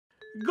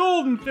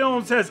Golden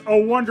Films has a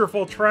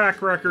wonderful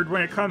track record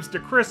when it comes to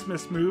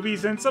Christmas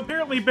movies, and it's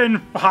apparently been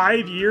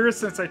 5 years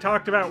since I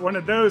talked about one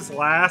of those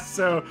last,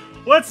 so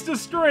let's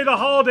destroy the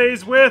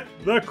holidays with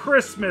The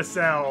Christmas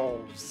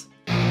Elves.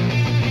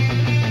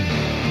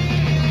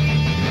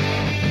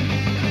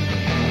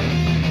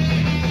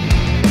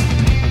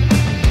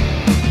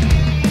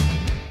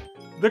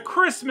 The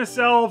Christmas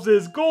Elves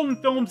is Golden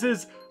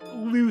Films'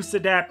 loose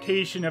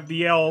adaptation of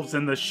the Elves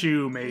and the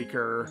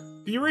Shoemaker.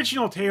 The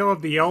original tale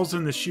of the Elves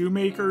and the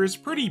Shoemaker is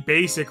pretty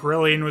basic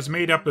really and was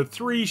made up of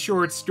 3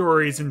 short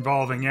stories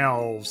involving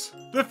elves.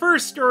 The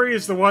first story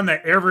is the one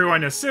that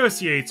everyone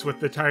associates with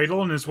the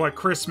title and is what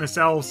Christmas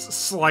Elves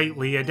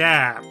slightly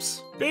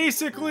adapts.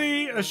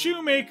 Basically, a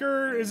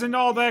shoemaker isn't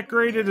all that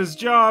great at his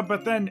job,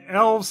 but then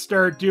elves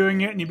start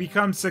doing it and he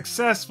becomes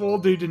successful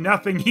due to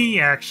nothing he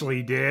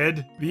actually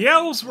did. The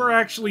elves were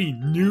actually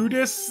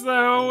nudists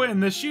though,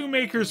 and the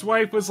shoemaker's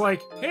wife was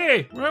like,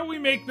 hey, why don't we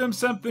make them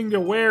something to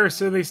wear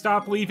so they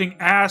stop leaving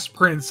ass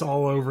prints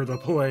all over the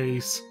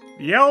place?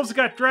 The elves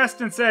got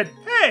dressed and said,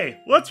 hey,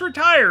 let's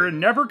retire and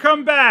never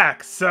come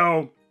back,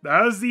 so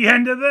that was the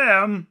end of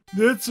them.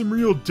 That's some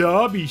real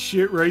Dobby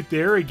shit right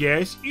there, I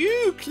guess.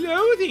 Ooh,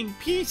 clothing.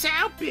 Peace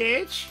out,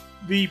 bitch.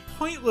 The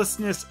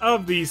pointlessness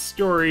of these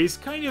stories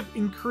kind of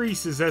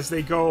increases as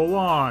they go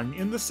along.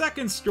 In the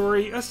second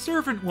story, a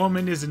servant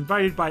woman is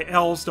invited by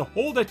elves to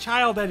hold a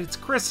child at its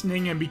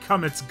christening and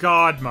become its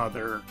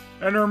godmother.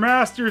 And her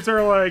masters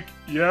are like,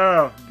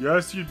 yeah,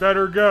 guess you'd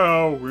better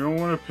go. We don't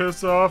want to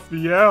piss off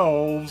the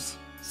elves.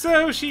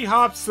 So she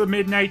hops the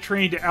midnight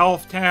train to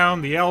Elf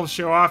Town. The elves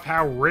show off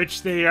how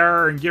rich they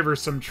are and give her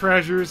some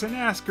treasures and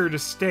ask her to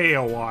stay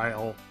a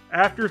while.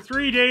 After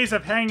 3 days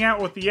of hanging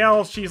out with the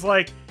elves, she's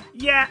like,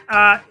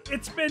 yeah,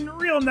 it's been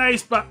real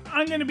nice, but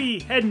I'm gonna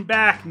be heading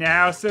back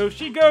now. So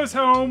she goes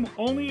home,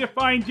 only to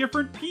find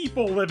different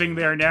people living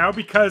there now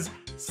because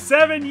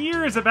 7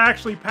 years have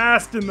actually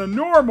passed in the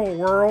normal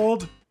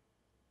world.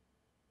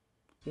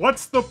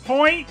 What's the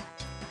point?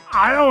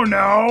 I don't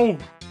know.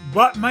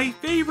 But my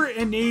favorite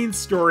inane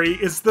story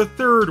is the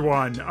third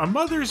one. A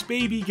mother's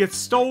baby gets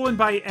stolen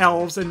by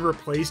elves and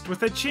replaced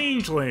with a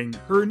changeling.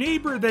 Her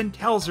neighbor then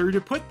tells her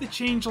to put the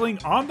changeling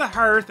on the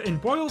hearth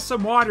and boil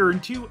some water in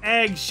 2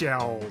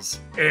 eggshells.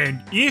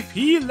 And if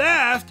he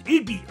left,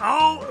 it'd be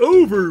all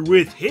over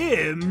with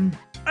him.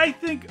 I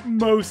think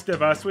most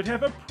of us would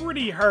have a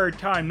pretty hard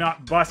time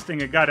not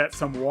busting a gut at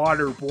some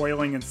water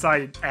boiling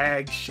inside an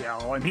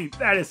eggshell. I mean,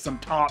 that is some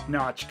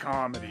top-notch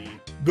comedy.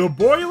 The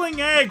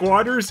boiling egg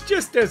water is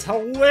just as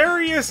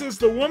hilarious as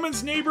the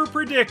woman's neighbor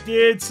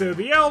predicted, so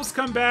the elves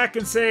come back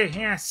and say,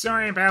 yeah,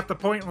 sorry about the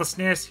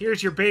pointlessness,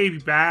 here's your baby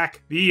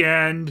back. The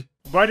end.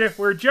 But if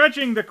we're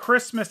judging the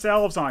Christmas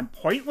Elves on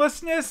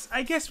pointlessness,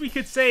 I guess we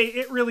could say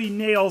it really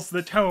nails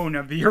the tone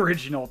of the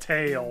original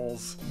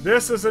tales.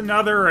 This is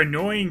another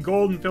annoying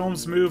Golden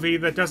Films movie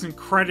that doesn't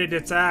credit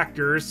its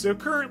actors, so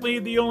currently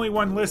the only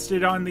one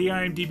listed on the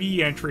IMDb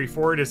entry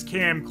for it is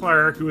Cam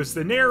Clark, who is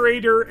the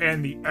narrator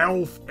and the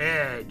Elf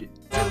Ed.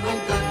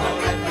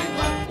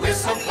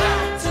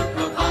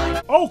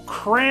 Oh,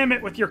 cram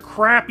it with your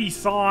crappy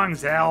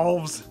songs,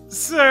 elves!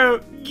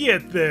 So,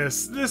 get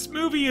this. This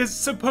movie is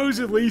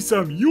supposedly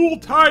some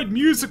Yuletide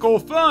musical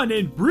fun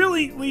and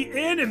brilliantly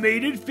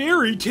animated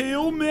fairy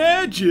tale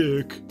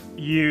magic.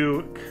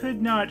 You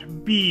could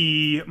not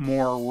be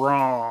more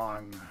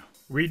wrong.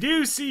 We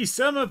do see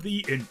some of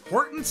the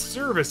important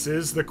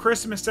services the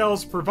Christmas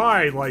elves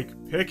provide, like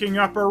picking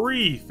up a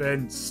wreath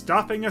and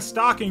stuffing a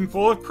stocking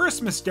full of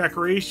Christmas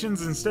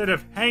decorations instead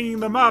of hanging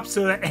them up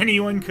so that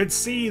anyone could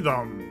see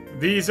them.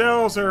 These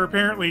elves are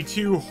apparently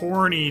too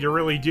horny to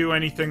really do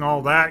anything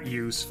all that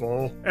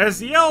useful. As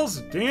the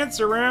elves dance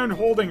around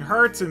holding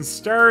hearts and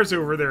stars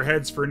over their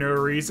heads for no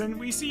reason,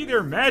 we see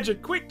their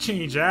magic quick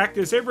change act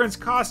as everyone's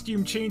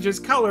costume changes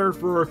color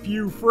for a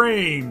few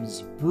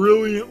frames.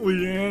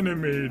 Brilliantly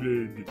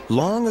animated.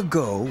 Long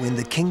ago in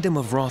the kingdom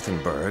of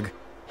Rothenburg,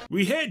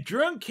 we had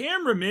drunk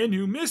cameramen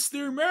who missed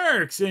their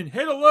marks and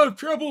had a lot of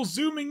trouble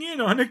zooming in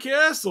on a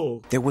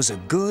castle. There was a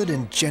good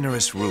and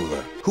generous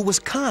ruler who was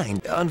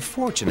kind.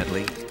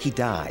 Unfortunately, he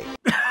died.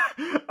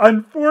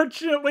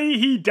 Unfortunately,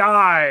 he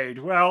died.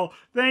 Well,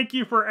 thank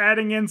you for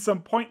adding in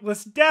some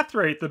pointless death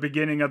right at the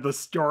beginning of the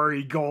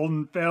story,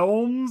 Golden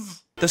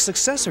Films. The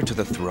successor to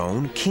the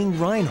throne, King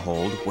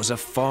Reinhold, was a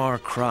far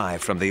cry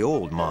from the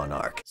old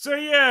monarch. So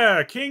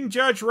yeah, King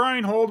Judge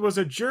Reinhold was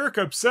a jerk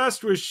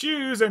obsessed with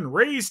shoes and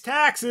raised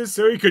taxes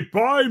so he could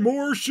buy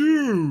more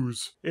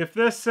shoes. If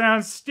this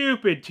sounds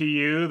stupid to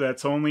you,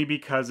 that's only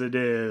because it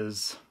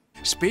is.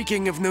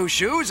 Speaking of new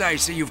shoes, I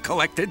see you've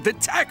collected the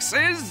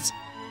taxes.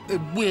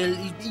 Well,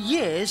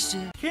 yes.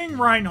 King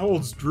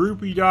Reinhold's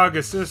droopy dog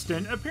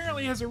assistant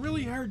apparently has a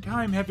really hard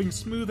time having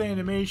smooth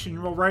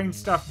animation while writing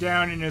stuff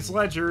down in his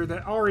ledger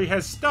that already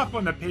has stuff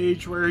on the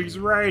page where he's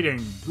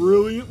writing.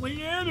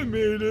 Brilliantly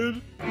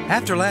animated.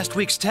 After last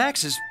week's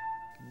taxes,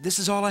 this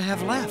is all I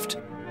have left.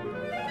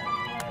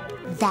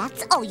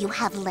 That's all you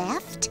have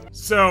left?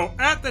 So,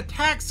 at the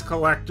tax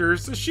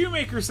collector's, the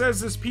shoemaker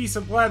says this piece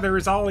of leather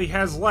is all he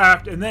has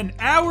left, and then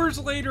hours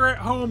later at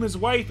home his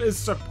wife is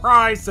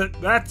surprised that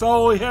that's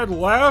all he had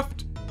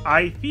left?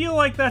 I feel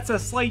like that's a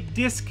slight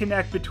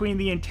disconnect between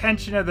the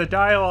intention of the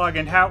dialogue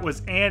and how it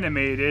was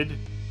animated,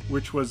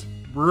 which was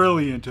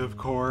brilliant, of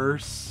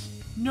course.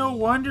 No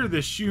wonder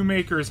the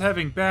shoemaker is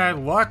having bad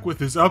luck with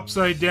his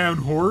upside-down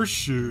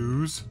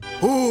horseshoes.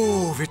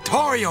 Ooh,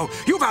 Vittorio,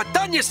 you've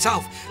outdone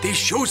yourself. These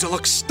shoes will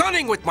look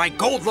stunning with my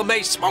gold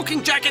lame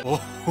smoking jacket.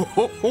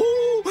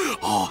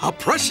 Oh, how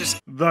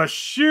precious. The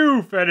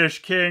shoe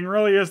fetish king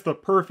really is the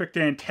perfect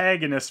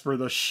antagonist for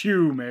the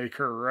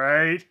shoemaker,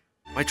 right?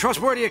 My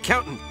trustworthy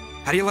accountant.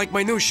 How do you like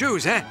my new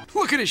shoes, huh?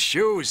 Look at his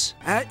shoes.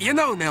 You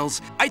know,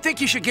 Nils, I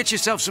think you should get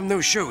yourself some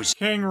new shoes.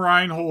 King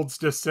Reinhold's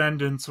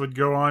descendants would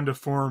go on to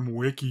form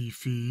Wiki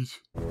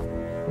Feet.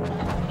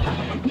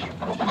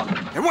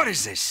 And what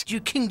is this? Your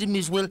kingdom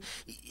is, well,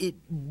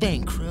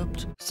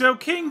 bankrupt. So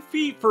King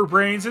Feet for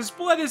Brains has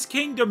bled his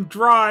kingdom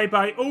dry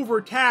by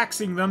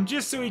overtaxing them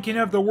just so he can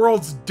have the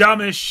world's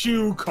dumbest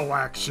shoe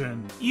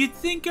collection. You'd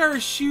think our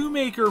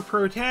shoemaker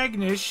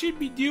protagonist should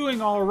be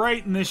doing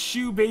alright in this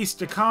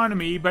shoe-based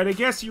economy, but I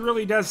guess he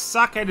really does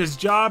suck at his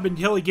job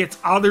until he gets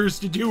others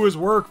to do his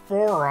work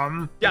for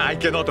him. I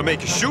cannot make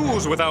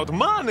shoes without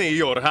money,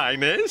 your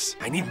highness.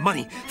 I need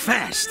money,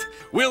 fast.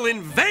 We'll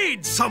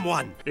invade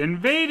someone.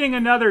 Invading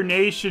another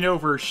nation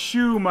over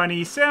shoe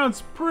money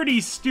sounds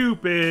pretty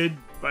stupid,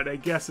 but I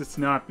guess it's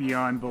not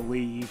beyond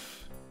belief.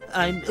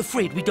 I'm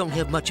afraid we don't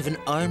have much of an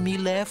army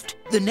left.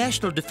 The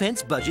national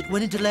defense budget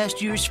went into last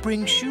year's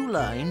spring shoe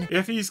line.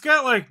 If he's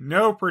got, like,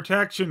 no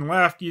protection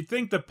left, you'd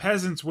think the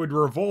peasants would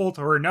revolt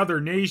or another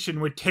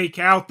nation would take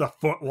out the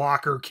Foot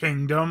Locker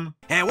Kingdom.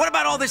 And what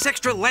about all this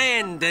extra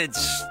land and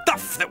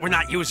stuff that we're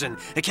not using?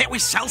 Can't we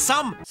sell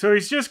some? So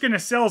he's just gonna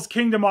sell his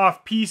kingdom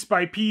off piece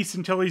by piece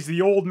until he's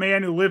the old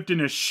man who lived in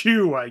a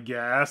shoe, I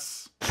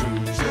guess.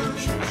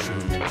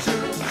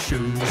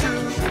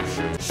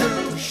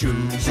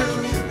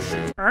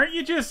 Aren't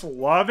you just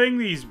loving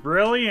these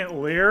brilliant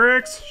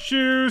lyrics?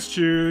 Shoes,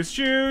 shoes,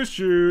 shoes,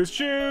 shoes,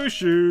 shoes,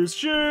 shoes,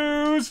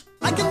 shoes.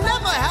 I can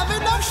never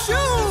have enough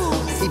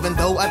shoes, even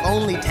though I've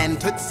only 10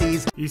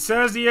 tootsies. He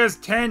says he has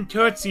 10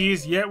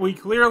 tootsies, yet we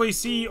clearly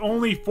see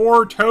only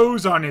 4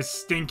 toes on his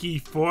stinky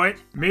foot.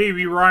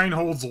 Maybe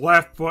Reinhold's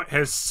left foot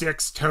has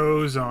 6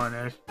 toes on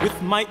it.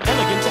 With my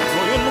elegant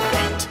royal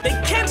feet,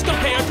 they can't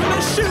compare to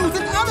the shoes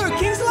in other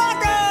king's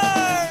lockers!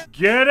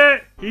 Get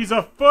it? He's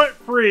a foot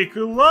freak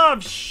who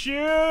loves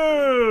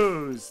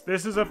shoes!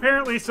 This is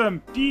apparently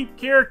some deep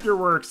character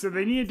work, so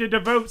they needed to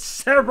devote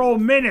several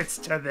minutes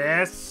to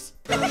this.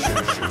 I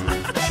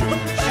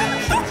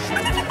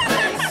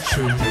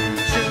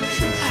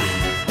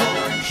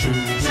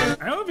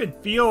don't even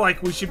feel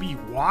like we should be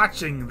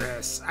watching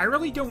this. I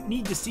really don't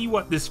need to see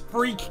what this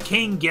freak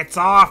king gets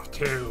off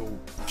to.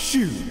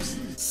 Shoes.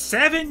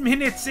 7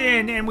 minutes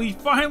in, and we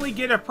finally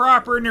get a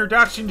proper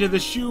introduction to the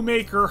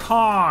shoemaker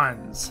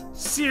Hans.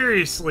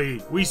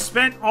 Seriously, we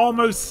spent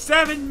almost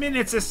 7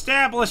 minutes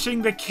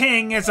establishing the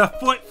king as a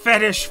foot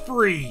fetish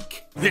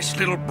freak. This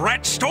little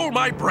brat stole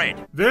my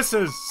bread. This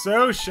is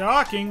so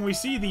shocking. We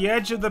see the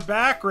edge of the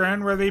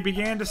background where they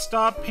began to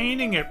stop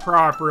painting it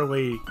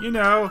properly. You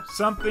know,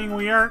 something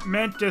we aren't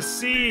meant to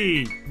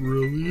see.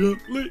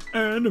 Brilliantly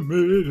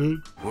animated.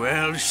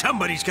 Well,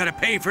 somebody's gotta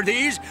pay for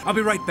these. I'll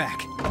be right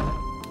back.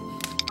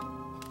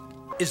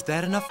 Is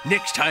that enough?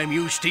 Next time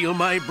you steal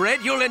my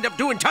bread, you'll end up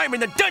doing time in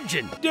the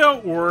dungeon.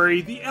 Don't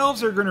worry, the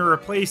elves are gonna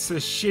replace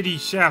this shitty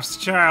chef's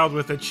child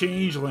with a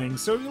changeling,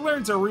 so he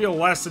learns a real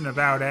lesson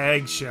about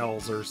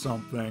eggshells or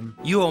something.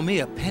 You owe me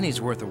a penny's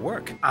worth of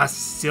work. A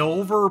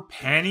silver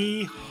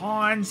penny?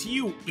 Hans,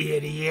 you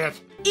idiot.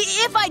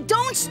 If I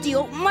don't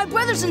steal, my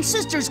brothers and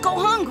sisters go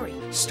hungry.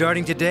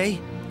 Starting today,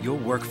 you'll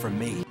work for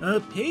me.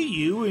 I'll pay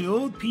you in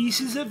old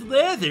pieces of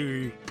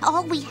leather.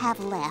 All we have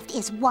left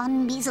is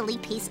one measly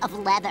piece of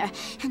leather,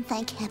 and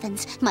thank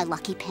heavens, my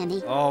lucky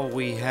penny. All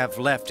we have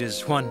left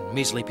is one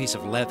measly piece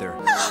of leather.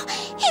 Oh,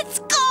 it's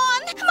gone!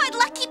 My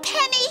lucky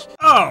penny!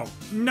 Oh,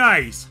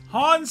 nice.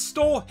 Hans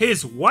stole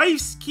his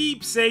wife's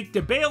keepsake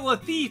to bail a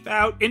thief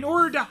out in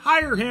order to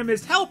hire him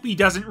as help he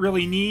doesn't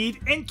really need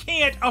and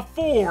can't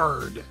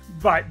afford.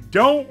 But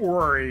don't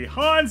worry,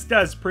 Hans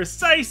does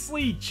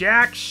precisely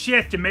jack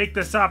shit to make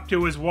this up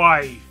to his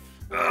wife.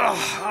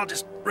 Ugh, I'll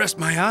just rest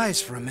my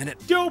eyes for a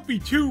minute. Don't be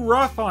too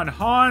rough on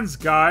Hans,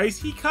 guys.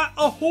 He cut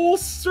a whole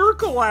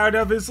circle out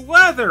of his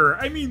leather.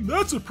 I mean,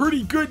 that's a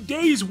pretty good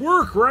day's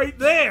work right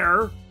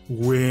there.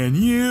 When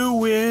you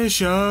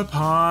wish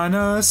upon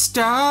a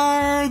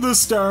star, the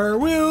star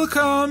will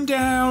come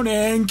down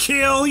and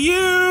kill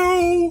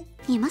you.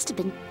 You must have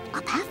been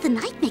up half the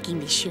night making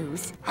these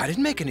shoes. I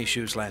didn't make any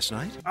shoes last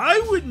night.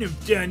 I wouldn't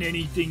have done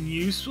anything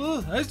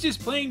useful. I was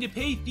just planning to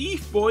pay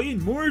Thief Boy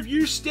and more of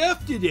your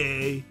stuff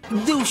today.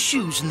 Those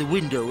shoes in the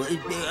window,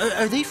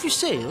 are they for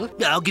sale?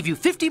 I'll give you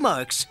 50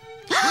 marks.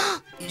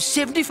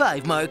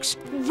 75 marks.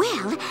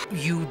 Well,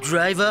 You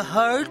drive a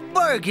hard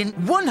bargain.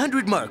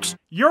 100 marks.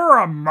 You're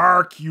a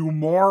mark, you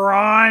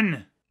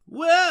moron.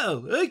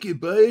 Wow, I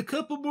could buy a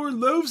couple more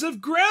loaves of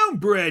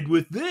ground bread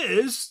with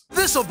this.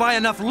 This'll buy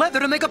enough leather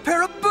to make a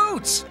pair of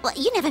boots. Well,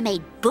 you never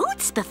made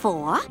boots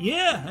before.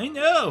 Yeah, I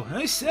know.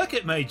 I suck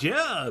at my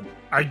job.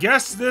 I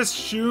guess this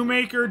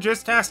shoemaker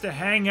just has to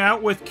hang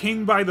out with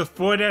King by the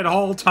foot at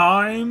all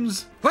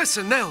times.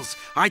 Listen, Nels,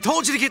 I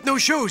told you to get new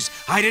shoes.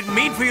 I didn't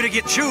mean for you to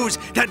get shoes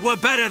that were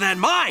better than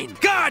mine.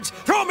 Guards,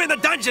 throw him in the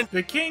dungeon.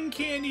 The king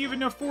can't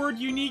even afford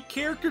unique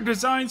character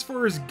designs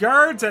for his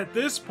guards at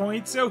this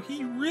point, so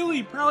he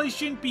really probably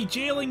shouldn't be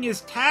jailing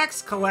his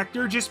tax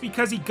collector just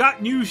because he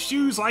got new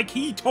shoes like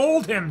he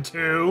told him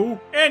to.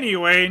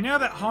 Anyway, now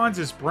that Hans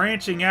is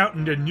branching out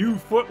into new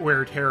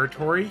footwear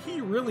territory,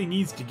 he really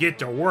needs to get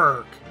to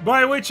work.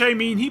 By which I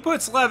mean he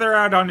puts leather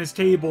out on his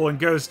table and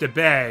goes to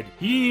bed.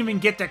 He didn't even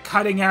get to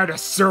cutting out a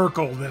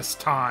circle this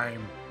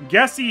time.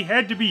 Guess he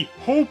had to be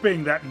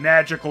hoping that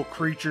magical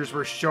creatures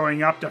were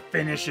showing up to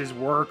finish his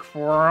work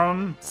for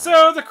him.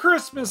 So the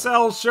Christmas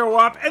elves show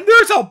up, and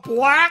there's a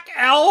black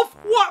elf?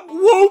 What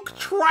woke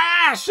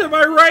trash, am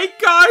I right,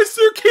 guys?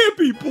 There can't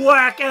be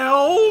black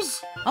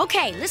elves!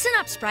 Okay, listen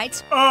up,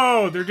 sprites.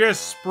 Oh, they're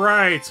just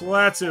sprites. Well,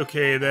 that's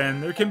okay then.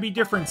 There can be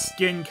different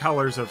skin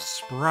colors of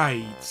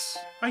sprites.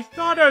 I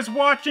thought I was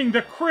watching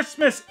the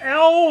Christmas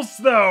elves,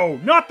 though,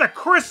 not the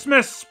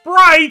Christmas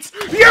sprites!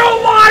 You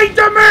lied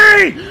to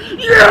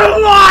me!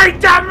 You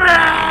lied to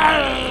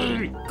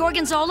me!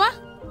 Gorgonzola?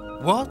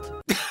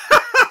 What?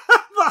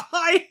 The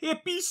high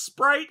hippie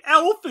sprite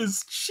elf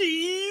is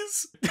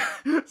cheese?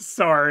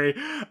 Sorry,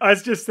 I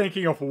was just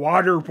thinking of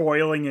water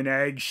boiling in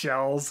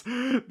eggshells.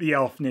 The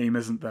elf name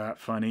isn't that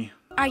funny.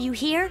 Are you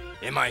here?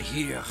 Am I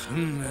here?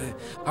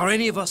 Are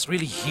any of us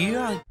really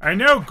here? I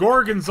know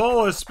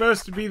Gorgonzola is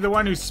supposed to be the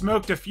one who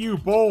smoked a few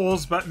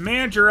bowls, but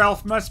Manager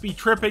Elf must be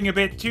tripping a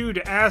bit too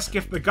to ask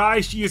if the guy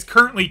she is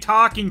currently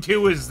talking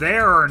to is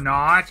there or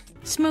not.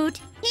 Smoot?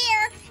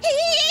 Here!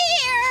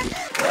 Here!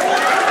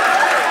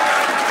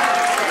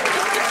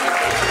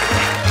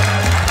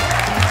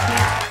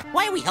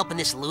 Why are we helping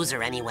this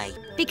loser anyway?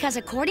 Because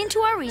according to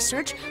our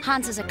research,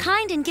 Hans is a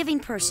kind and giving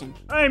person.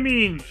 I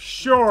mean,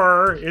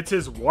 sure, it's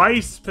his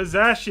wife's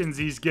possessions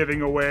he's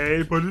giving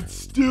away, but it's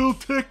still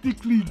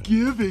technically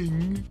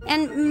giving.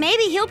 And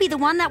maybe he'll be the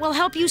one that will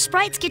help you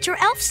sprites get your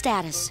elf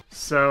status.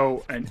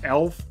 So, an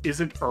elf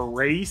isn't a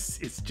race,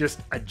 it's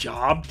just a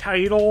job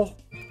title?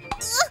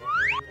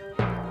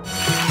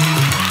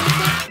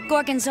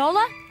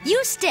 Gorgonzola,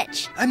 you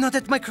Stitch. I'm not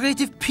at my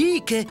creative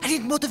peak. I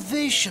need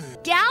motivation.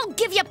 I'll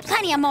give you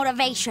plenty of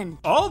motivation.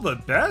 All the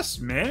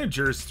best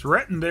managers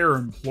threaten their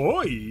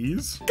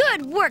employees.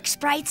 Good work,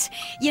 sprites.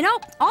 You know,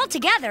 all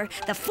together,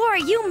 the four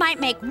of you might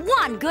make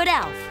one good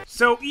elf.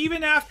 So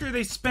even after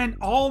they spent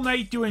all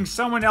night doing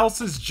someone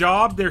else's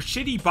job, their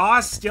shitty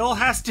boss still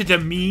has to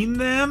demean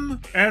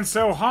them? And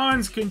so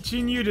Hans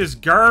continued his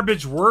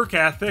garbage work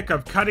ethic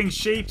of cutting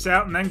shapes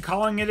out and then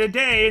calling it a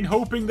day and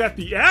hoping that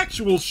the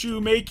actual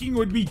shoemaking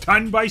would be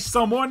done by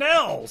someone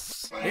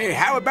else. Hey,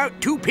 how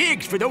about 2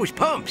 pigs for those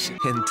pumps?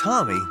 And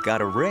Tommy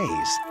got a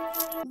raise.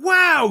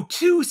 Wow,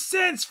 2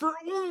 cents for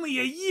only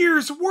a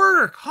year's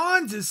work.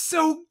 Hans is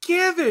so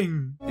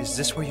giving. Is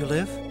this where you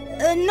live?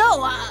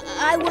 No,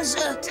 I was,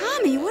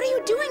 Tommy, what are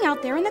you doing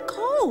out there in the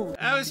cold?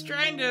 I was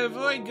trying to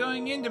avoid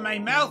going into my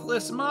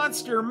mouthless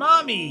monster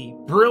mommy.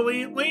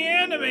 Brilliantly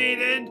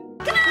animated.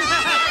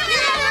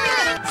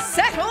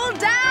 Settle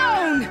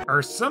down!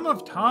 Are some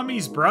of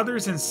Tommy's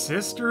brothers and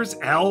sisters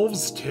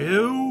elves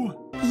too?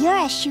 You're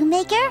a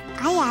shoemaker?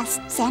 I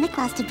asked Santa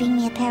Claus to bring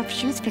me a pair of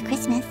shoes for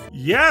Christmas.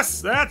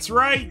 Yes, that's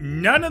right.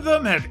 None of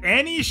them have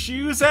any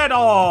shoes at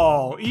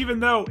all, even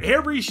though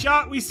every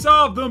shot we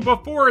saw of them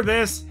before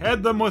this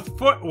had them with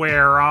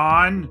footwear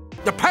on.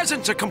 The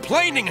peasants are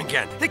complaining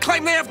again. They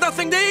claim they have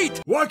nothing to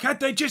eat. Why can't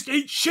they just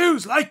eat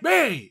shoes like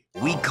me?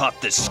 We caught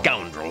this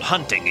scoundrel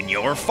hunting in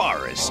your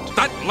forest.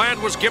 That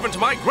land was given to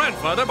my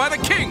grandfather by the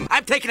king.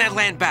 I'm taking that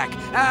land back.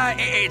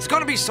 It's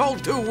gonna be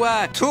sold to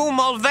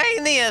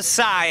Mulvania,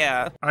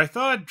 sire. I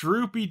thought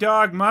Droopy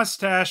Dog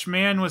Mustache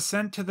Man was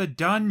sent to the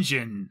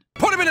dungeon.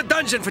 Put him in a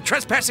dungeon for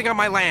trespassing on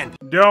my land.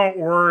 Don't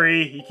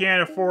worry, he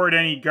can't afford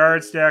any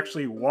guards to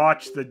actually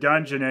watch the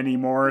dungeon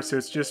anymore, so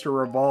it's just a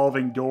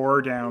revolving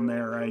door down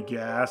there, I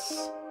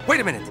guess. Wait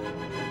a minute.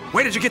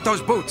 Where did you get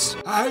those boots?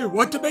 I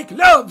want to make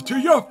love to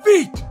your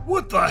feet.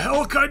 What the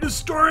hell kind of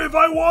story have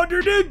I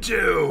wandered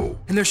into?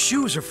 And their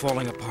shoes are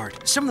falling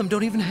apart. Some of them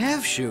don't even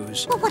have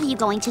shoes. Well, what are you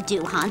going to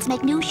do, Hans?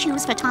 Make new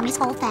shoes for Tommy's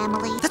whole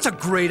family? That's a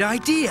great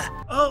idea.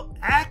 I'll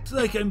act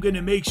like I'm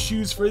gonna make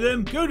shoes for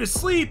them, go to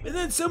sleep, and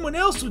then someone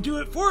else will do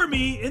it for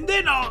me, and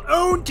then I'll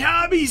own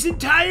Tommy's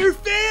entire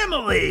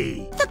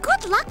family. The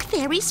good luck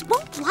fairies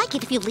won't like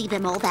it if you leave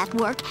them all that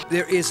work.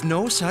 There is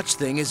no such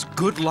thing as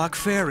good luck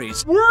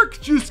fairies.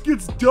 Work just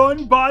gets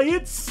done by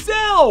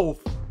itself!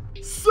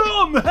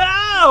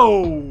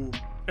 Somehow!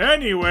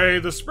 Anyway,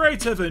 the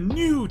sprites have a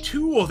new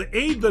tool to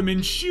aid them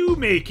in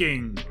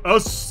shoemaking. A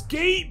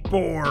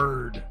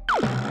skateboard.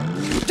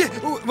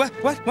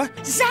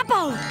 What?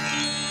 Zappo!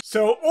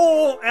 So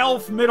old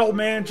elf middle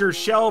manager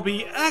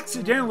Shelby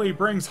accidentally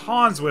brings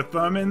Hans with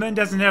them and then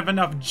doesn't have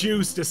enough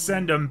juice to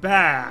send him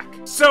back.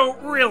 So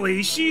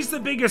really, she's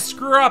the biggest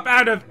screw-up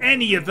out of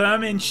any of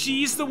them, and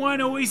she's the one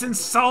always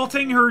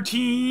insulting her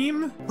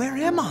team? Where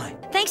am I?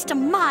 Thanks to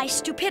my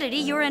stupidity,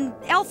 you're in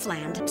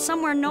Elfland,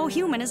 somewhere no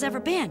human has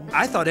ever been.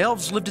 I thought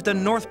elves lived at the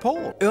North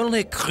Pole.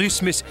 Only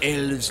Christmas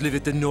elves live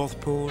at the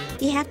North Pole.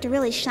 You have to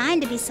really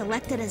shine to be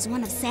selected as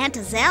one of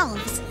Santa's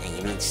elves.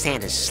 You mean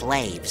Santa's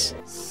slaves?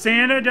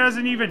 Santa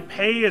doesn't even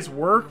pay his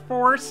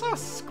workforce? Oh,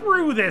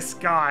 screw this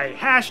guy.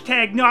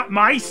 Hashtag not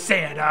my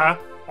Santa.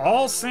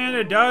 All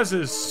Santa does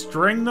is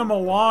string them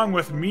along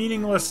with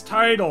meaningless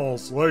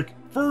titles, like,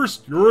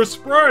 first you're a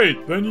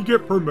sprite, then you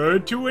get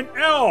promoted to an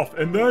elf,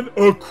 and then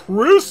a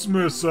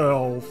Christmas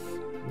elf.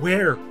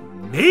 Where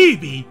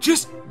maybe,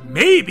 just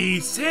maybe,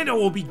 Santa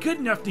will be good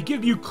enough to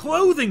give you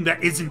clothing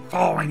that isn't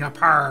falling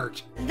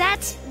apart.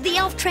 That's the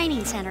Elf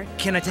Training Center.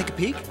 Can I take a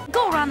peek?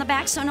 Go around the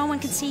back so no one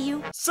can see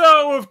you.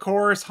 So, of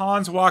course,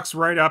 Hans walks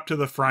right up to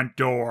the front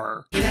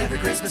door. In every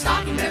Christmas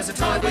stocking there's a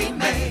toy we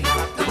made.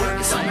 The work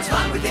is so much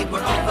fun we think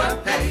we're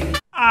overpaid.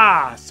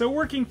 Ah, so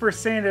working for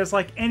Santa is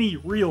like any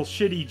real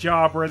shitty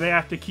job where they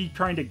have to keep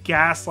trying to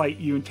gaslight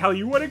you and tell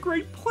you what a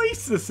great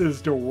place this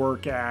is to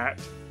work at.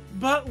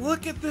 But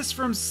look at this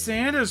from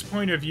Santa's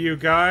point of view,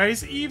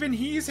 guys. Even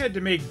he's had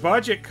to make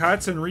budget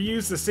cuts and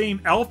reuse the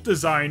same elf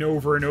design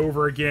over and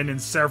over again in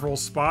several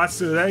spots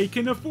so that he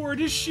can afford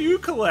his shoe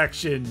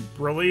collection.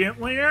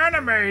 Brilliantly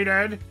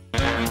animated.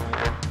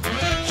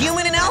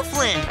 Human in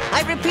Elfland!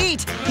 I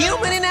repeat,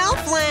 human in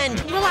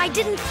Elfland! Well, I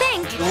didn't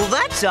think. Well,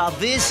 that's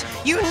obvious.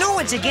 You know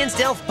it's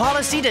against elf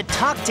policy to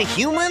talk to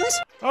humans?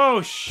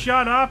 Oh,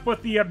 shut up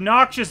with the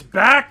obnoxious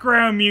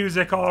background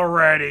music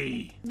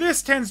already!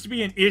 This tends to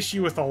be an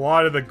issue with a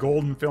lot of the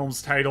Golden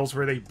Films titles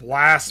where they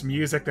blast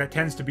music that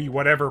tends to be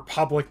whatever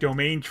public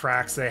domain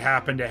tracks they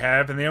happen to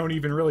have, and they don't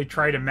even really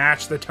try to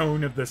match the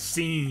tone of the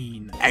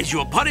scene. As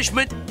your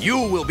punishment, you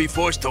will be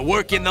forced to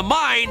work in the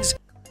mines.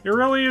 It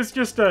really is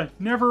just a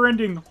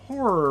never-ending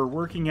horror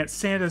working at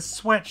Santa's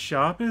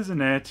sweatshop,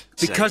 isn't it?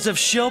 Because of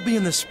Shelby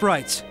and the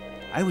sprites,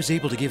 I was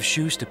able to give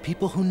shoes to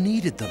people who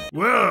needed them.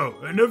 Wow,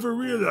 I never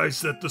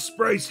realized that the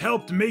sprites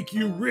helped make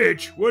you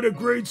rich. What a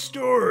great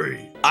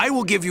story. I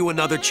will give you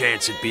another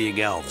chance at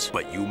being elves,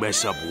 but you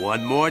mess up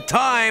one more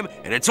time,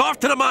 and it's off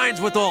to the mines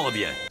with all of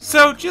you.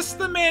 So just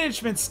the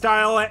management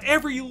style at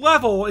every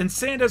level in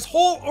Santa's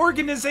whole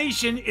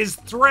organization is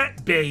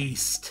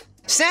threat-based.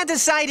 Santa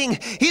sighting!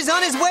 He's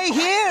on his way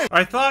here!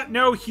 I thought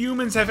no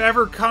humans have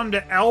ever come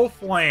to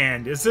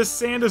Elfland. Is this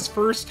Santa's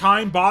first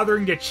time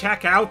bothering to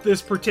check out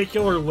this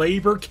particular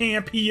labor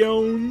camp he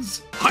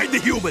owns? Hide the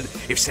human!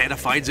 If Santa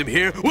finds him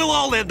here, we'll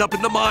all end up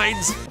in the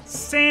mines!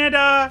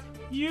 Santa,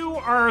 you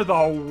are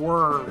the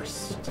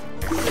worst.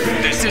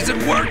 This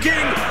isn't working!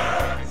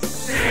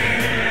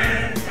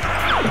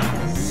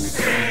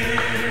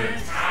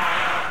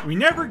 We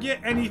never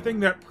get anything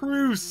that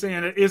proves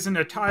Santa isn't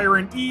a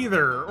tyrant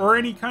either, or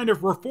any kind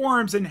of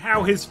reforms in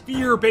how his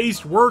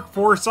fear-based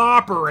workforce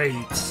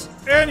operates.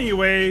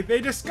 Anyway, they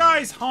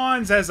disguise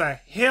Hans as a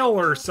hill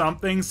or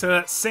something so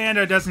that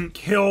Santa doesn't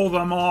kill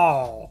them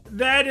all.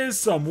 That is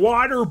some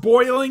water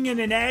boiling in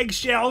an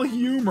eggshell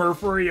humor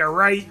for you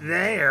right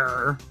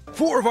there.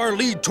 4 of our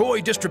lead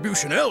toy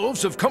distribution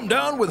elves have come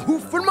down with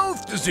hoof and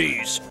mouth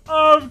disease.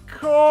 Of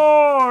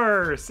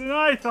course! And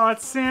I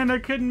thought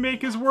Santa couldn't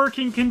make his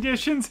working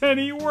conditions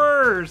any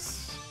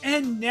worse.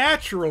 And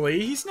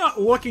naturally, he's not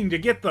looking to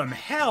get them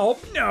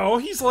help. No,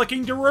 he's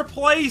looking to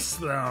replace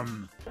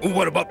them.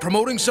 What about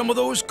promoting some of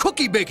those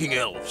cookie baking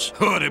elves?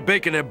 Oh, they're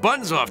baking their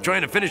buns off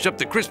trying to finish up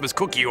the Christmas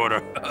cookie order.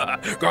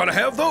 Gotta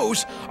have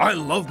those. I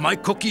love my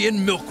cookie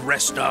and milk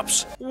rest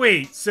stops.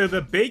 Wait, so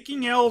the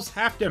baking elves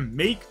have to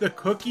make the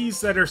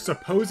cookies that are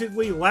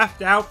supposedly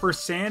left out for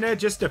Santa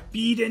just to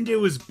feed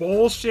into his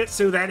bullshit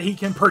so that he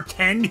can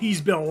pretend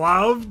he's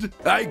beloved?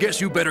 I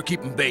guess you better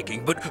keep them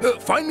baking,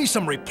 but find me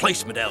some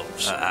replacement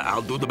elves.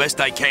 I'll do the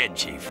best I can,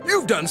 Chief.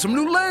 You've done some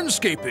new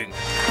landscaping.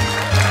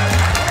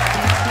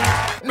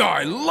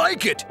 I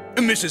like it!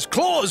 Mrs.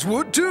 Claus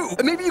would, too.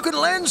 Maybe you could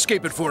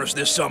landscape it for us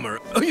this summer.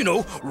 You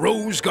know,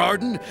 rose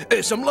garden,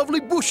 some lovely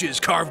bushes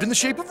carved in the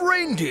shape of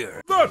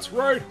reindeer. That's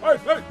right. I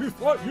bet you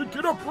thought you'd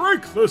get a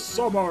break this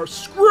summer.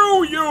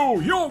 Screw you!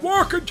 You'll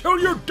work until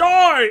you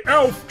die,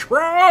 elf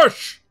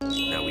trash!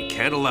 Now, we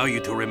can't allow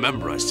you to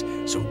remember us,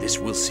 so this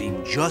will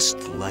seem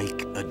just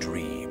like a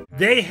dream.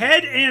 They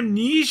had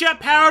amnesia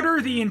powder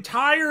the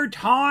entire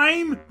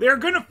time? They're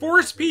gonna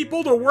force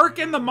people to work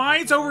in the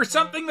mines over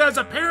something that's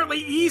apparently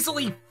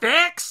easily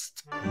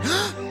fixed?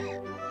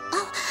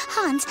 Oh,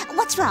 Hans,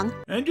 what's wrong?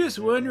 I'm just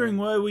wondering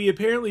why we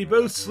apparently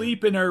both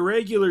sleep in our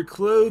regular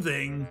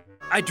clothing.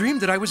 I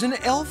dreamed that I was in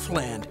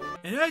Elfland.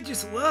 And I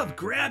just love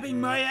grabbing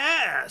my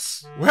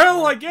ass.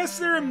 Well, I guess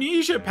their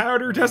amnesia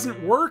powder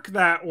doesn't work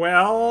that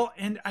well,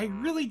 and I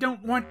really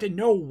don't want to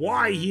know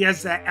why he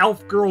has that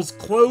elf girl's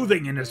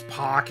clothing in his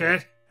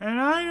pocket. And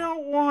I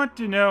don't want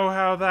to know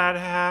how that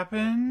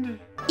happened.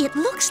 It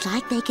looks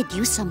like they could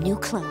use some new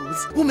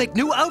clothes. We'll make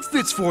new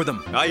outfits for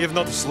them. I have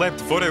not slept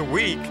for a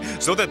week,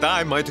 so that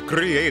I might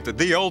create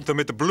the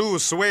ultimate blue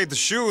suede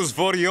shoes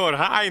for your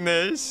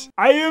highness.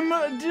 I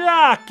am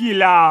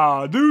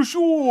Dracula, the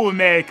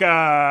Shoemaker.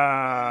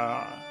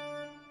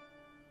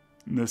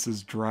 And this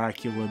is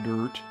Dracula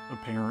dirt,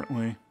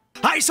 apparently.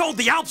 I sold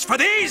the Alps for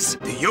these!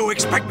 Do you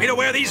expect me to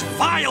wear these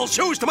vile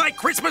shoes to my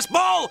Christmas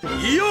ball?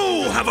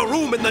 You have a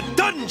room in the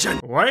dungeon!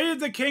 Why did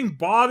the king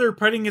bother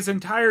putting his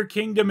entire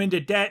kingdom into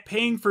debt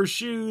paying for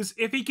shoes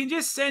if he can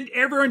just send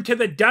everyone to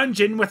the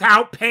dungeon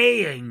without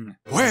paying?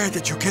 Where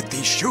did you get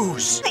these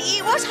shoes?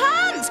 It was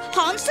Hans!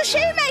 Hans the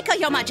Shoemaker,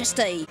 your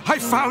majesty! I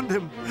found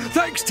him!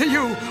 Thanks to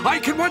you, I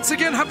can once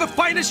again have the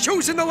finest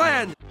shoes in the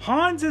land!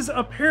 Hans is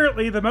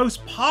apparently the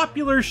most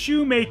popular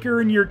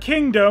shoemaker in your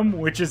kingdom,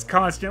 which is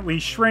constantly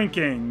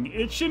shrinking.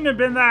 It shouldn't have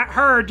been that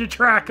hard to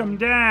track him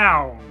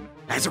down.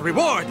 As a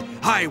reward,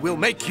 I will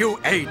make you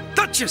a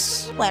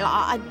duchess! Well,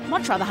 I'd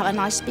much rather have a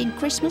nice big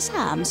Christmas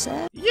ham,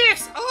 sir.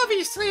 Yes,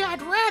 obviously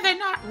I'd rather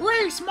not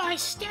raise my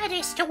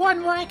status to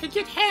one where I could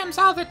get hams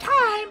all the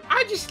time.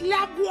 I just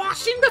love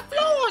washing the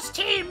floors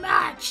too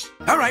much.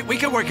 Alright, we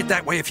can work it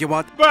that way if you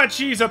want. But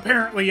she's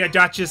apparently a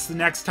duchess the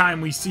next time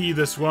we see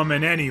this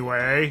woman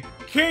anyway.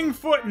 King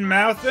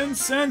Foot-and-Mouth then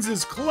sends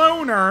his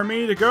clone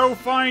army to go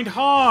find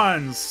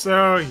Hans.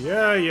 So,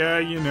 yeah,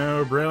 you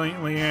know,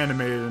 brilliantly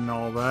animated and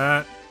all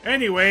that.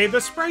 Anyway,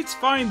 the sprites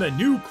find the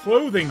new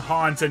clothing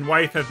Hans and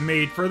wife have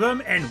made for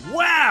them, and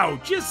wow,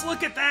 just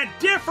look at that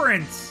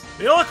difference!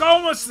 They look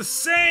almost the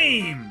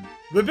same!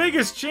 The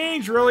biggest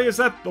change really is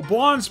that the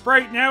blonde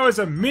sprite now has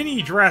a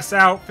mini dress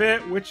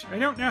outfit, which I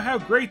don't know how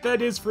great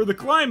that is for the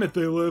climate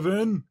they live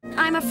in.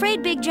 I'm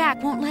afraid Big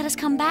Jack won't let us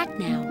come back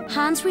now.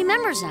 Hans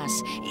remembers us.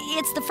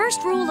 It's the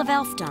first rule of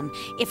elfdom.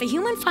 If a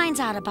human finds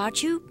out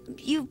about you,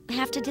 you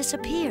have to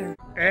disappear.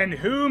 And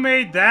who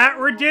made that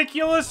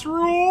ridiculous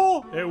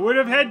rule? It would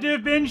have had to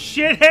have been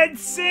Shithead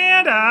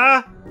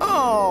Santa!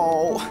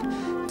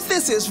 Oh,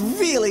 this is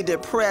really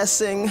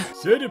depressing.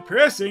 So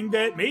depressing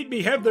that made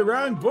me have the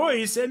wrong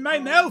voice and my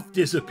mouth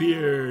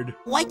disappeared.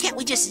 Why can't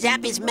we just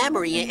zap his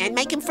memory and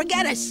make him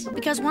forget us?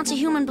 Because once a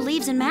human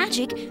believes in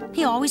magic,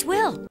 he always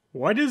will.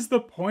 What is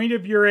the point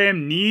of your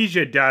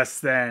amnesia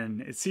dust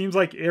then? It seems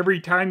like every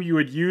time you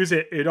would use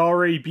it, it'd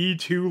already be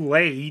too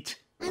late.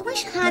 I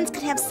wish Hans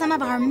could have some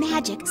of our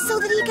magic so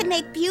that he could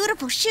make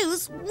beautiful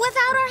shoes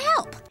without our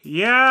help.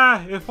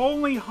 Yeah, if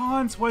only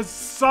Hans was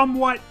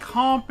somewhat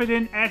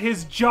competent at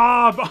his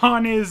job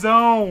on his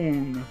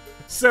own.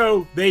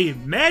 So they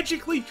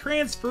magically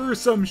transfer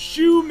some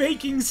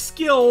shoemaking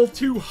skill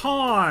to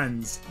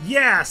Hans.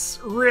 Yes,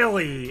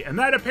 really. And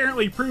that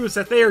apparently proves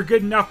that they are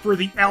good enough for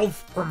the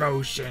elf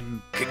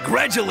promotion.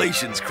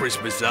 Congratulations,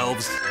 Christmas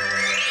elves.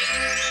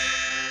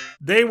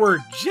 They were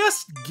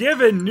just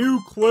given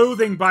new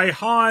clothing by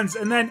Hans,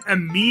 and then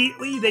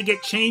immediately they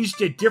get changed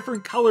to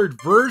different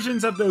colored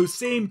versions of those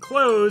same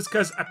clothes,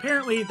 because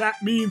apparently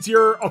that means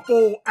you're a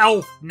full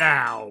elf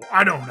now.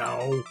 I don't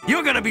know.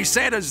 You're gonna be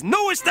Santa's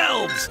newest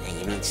elves!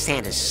 You mean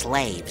Santa's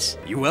slaves?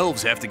 You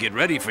elves have to get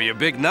ready for your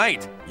big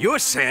night. You're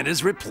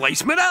Santa's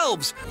replacement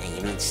elves!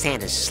 You mean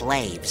Santa's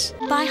slaves?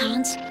 Bye,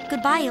 Hans.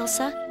 Goodbye,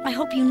 Ilsa. I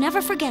hope you never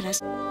forget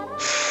us.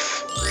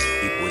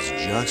 It was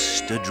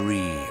just a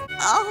dream.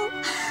 Oh,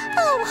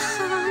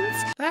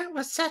 Hans. That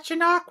was such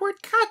an awkward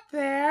cut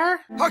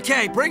there.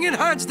 Okay, bring in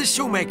Hans the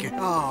Shoemaker.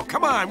 Oh,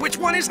 come on, which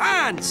one is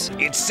Hans?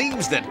 It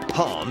seems that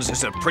Hans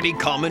is a pretty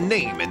common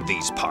name in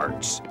these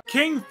parts.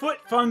 King Foot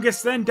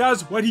Fungus then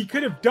does what he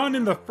could have done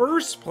in the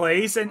first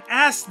place and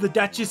asks the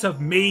Duchess of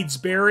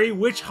Maidesbury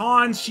which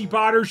Hans she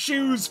bought her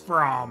shoes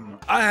from.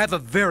 I have a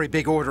very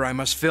big order I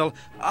must fill.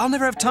 I'll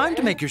never have time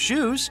to make your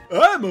shoes.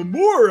 I'm a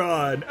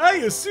moron. I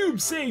assume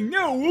saying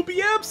no will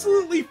be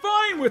absolutely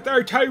fine with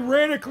our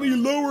tyrannically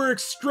lower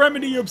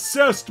extremity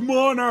obsessed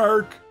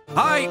monarch.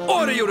 I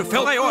order you to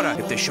fill my order.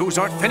 If the shoes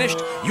aren't finished,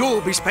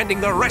 you'll be spending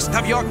the rest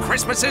of your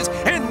Christmases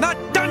in the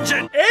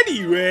dungeon!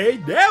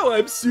 Anyway, now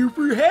I'm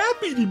super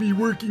happy to be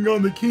working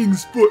on the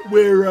king's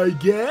footwear, I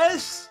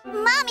guess.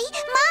 Mommy,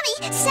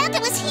 Santa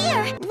was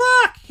here.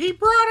 Look, he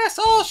brought us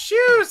all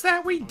shoes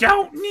that we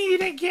don't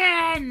need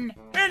again.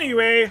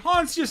 Anyway,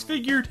 Hans just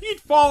figured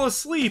he'd fall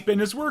asleep and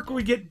his work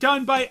would get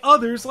done by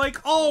others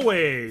like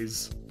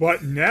always.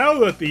 But now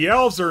that the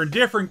elves are in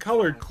different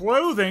colored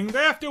clothing, they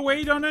have to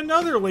wait on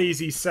another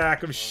lazy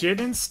sack of shit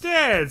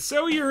instead,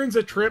 so he earns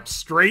a trip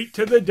straight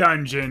to the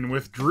dungeon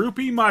with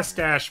Droopy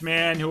Mustache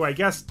Man, who I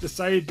guess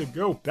decided to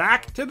go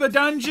back to the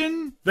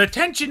dungeon? The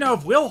tension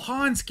of will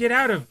Hans get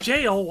out of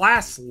jail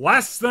lasts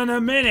less than a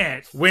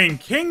minute when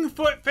King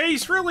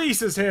Footface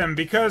releases him,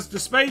 because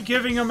despite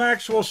giving him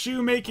actual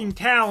shoemaking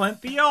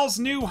talent, the elves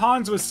knew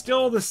Hans was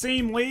still the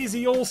same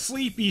lazy old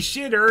sleepy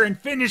shitter and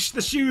finished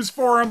the shoes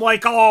for him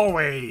like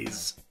always.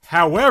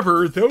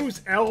 However,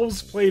 those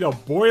elves played a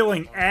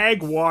boiling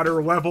egg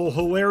water level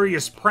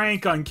hilarious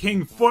prank on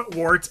King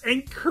Footwarts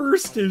and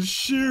cursed his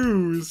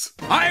shoes.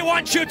 I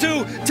want you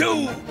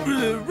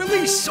to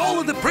release all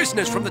of the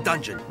prisoners from the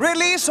dungeon.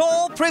 Release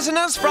all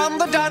prisoners from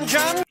the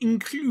dungeon.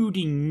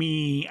 Including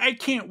me. I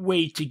can't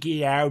wait to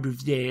get out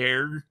of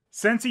there.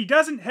 Since he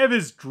doesn't have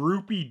his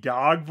droopy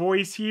dog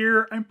voice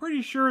here, I'm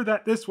pretty sure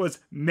that this was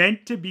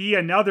meant to be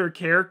another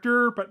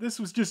character, but this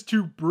was just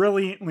too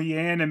brilliantly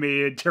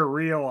animated to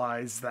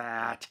realize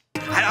that.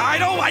 I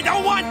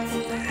don't want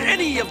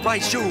any of my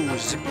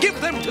shoes. Give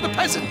them to the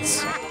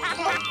peasants.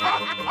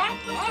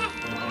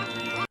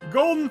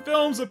 Golden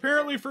Films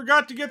apparently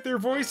forgot to get their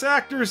voice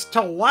actors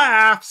to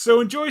laugh, so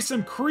enjoy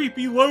some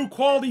creepy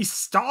low-quality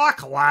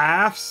stock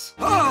laughs.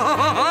 What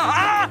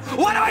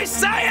am I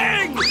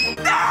saying?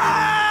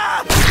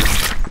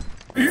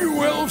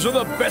 You elves are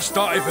the best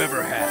I've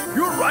ever had.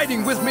 You're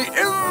riding with me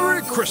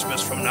every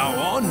Christmas from now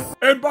on.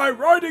 And by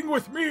riding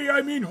with me,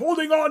 I mean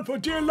holding on for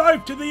dear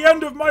life to the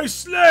end of my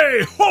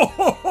sleigh. Ho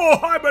ho ho,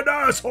 I'm an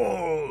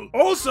asshole.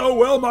 Also,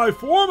 while my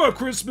former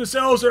Christmas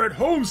elves are at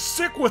home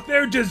sick with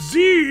their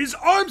disease,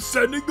 I'm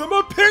sending them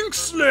a pink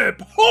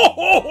slip. Ho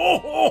ho ho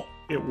ho.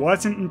 It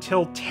wasn't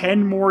until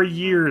 10 more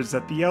years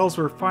that the elves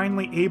were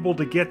finally able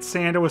to get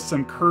Santa with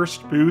some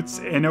cursed boots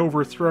and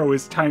overthrow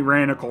his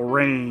tyrannical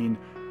reign.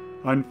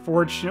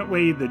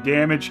 Unfortunately, the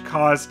damage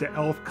caused to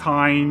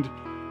elfkind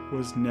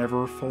was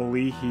never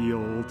fully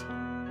healed.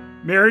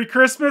 Merry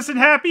Christmas and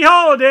Happy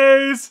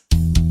Holidays!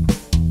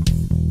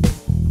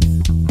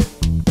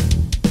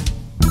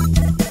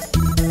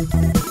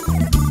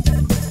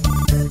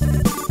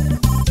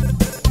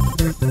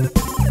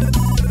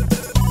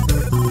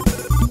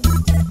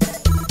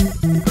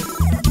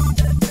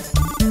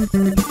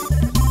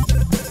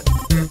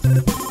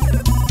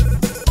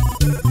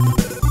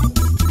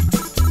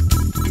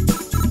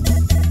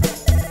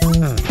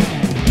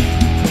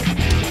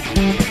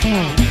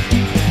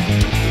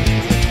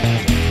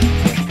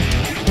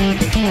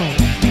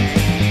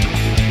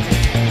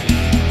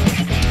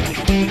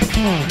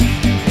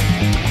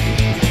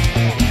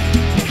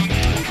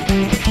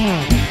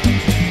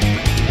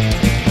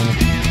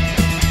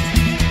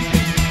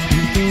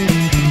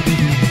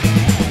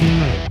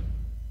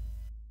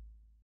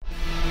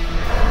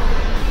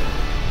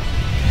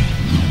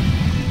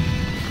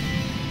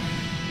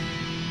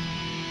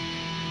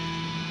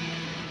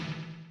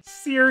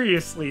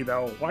 Seriously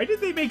though, why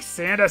did they make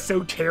Santa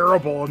so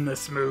terrible in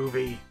this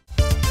movie?